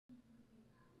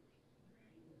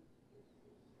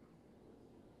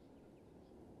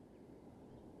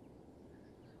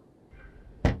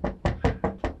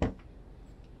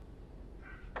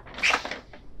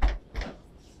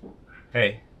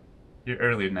Hey, you're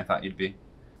earlier than I thought you'd be.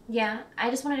 Yeah, I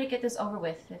just wanted to get this over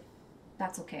with, if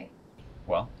that's okay.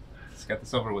 Well, let's get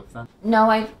this over with then. No,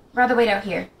 I'd rather wait out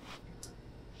here.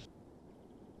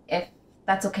 If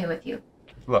that's okay with you.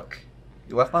 Look,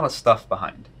 you left a lot of stuff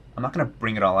behind. I'm not gonna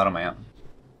bring it all out on my own.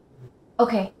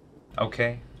 Okay.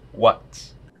 Okay?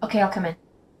 What? Okay, I'll come in.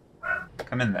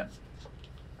 Come in then.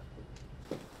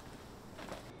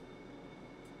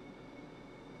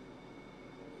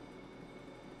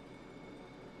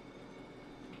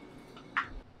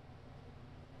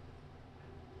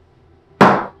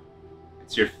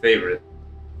 It's your favorite.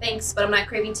 Thanks, but I'm not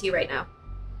craving tea right now.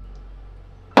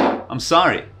 I'm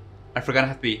sorry. I forgot I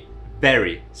have to be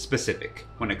very specific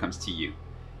when it comes to you.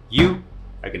 You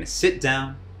are gonna sit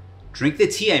down, drink the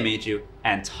tea I made you,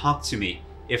 and talk to me.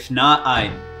 If not,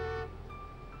 I'm...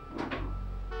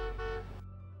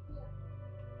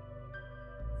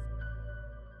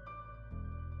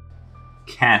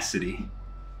 Cassidy.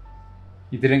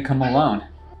 You didn't come alone.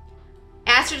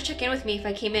 I asked her to check in with me if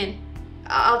I came in.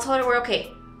 I'll tell her we're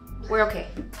okay. We're okay.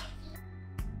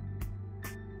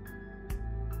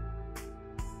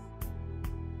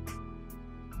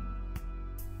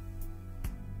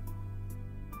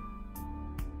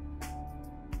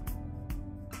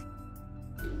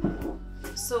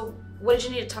 So, what did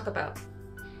you need to talk about?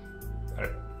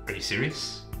 Are you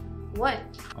serious? What?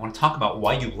 I want to talk about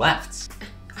why you left.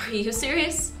 Are you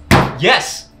serious?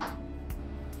 Yes!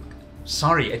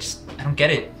 Sorry, I don't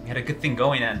get it. We had a good thing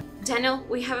going and... Daniel,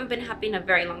 we haven't been happy in a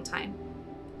very long time.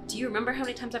 Do you remember how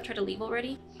many times I've tried to leave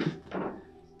already?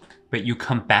 But you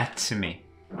come back to me.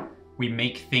 We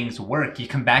make things work. You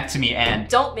come back to me and...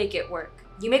 Don't make it work.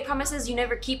 You make promises you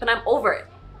never keep and I'm over it.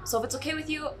 So if it's okay with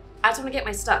you, I just want to get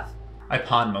my stuff. I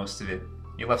pawned most of it.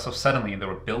 You left so suddenly and there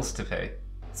were bills to pay.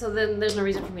 So then there's no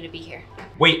reason for me to be here.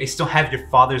 Wait, I still have your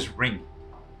father's ring.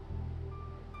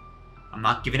 I'm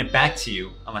not giving it back to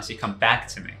you unless you come back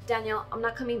to me. Daniel, I'm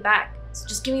not coming back. So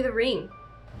just give me the ring.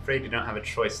 I'm afraid you don't have a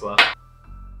choice, love.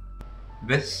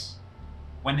 This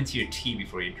went into your tea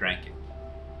before you drank it.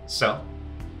 So,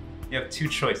 you have two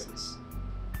choices.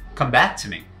 Come back to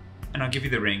me, and I'll give you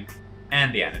the ring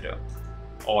and the antidote.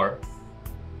 Or,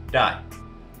 die.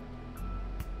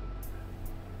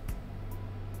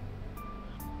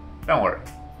 Don't worry.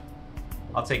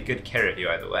 I'll take good care of you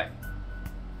either way.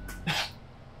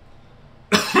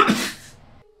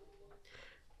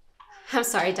 I'm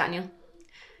sorry, Daniel.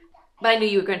 But I knew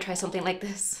you were going to try something like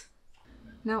this.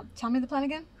 Now, tell me the plan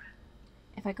again.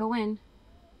 If I go in,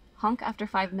 honk after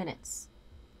 5 minutes.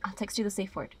 I'll text you the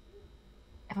safe word.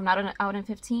 If I'm not out in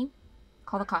 15,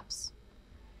 call the cops.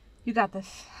 You got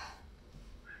this.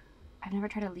 I've never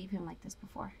tried to leave him like this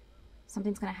before.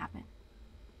 Something's going to happen.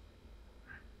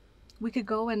 We could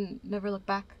go and never look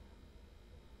back.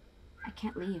 I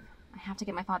can't leave. I have to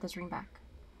get my father's ring back.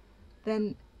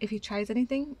 Then, if he tries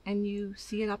anything and you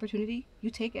see an opportunity, you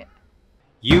take it.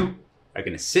 You are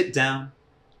gonna sit down,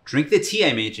 drink the tea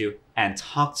I made you, and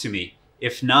talk to me.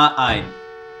 If not, I'm...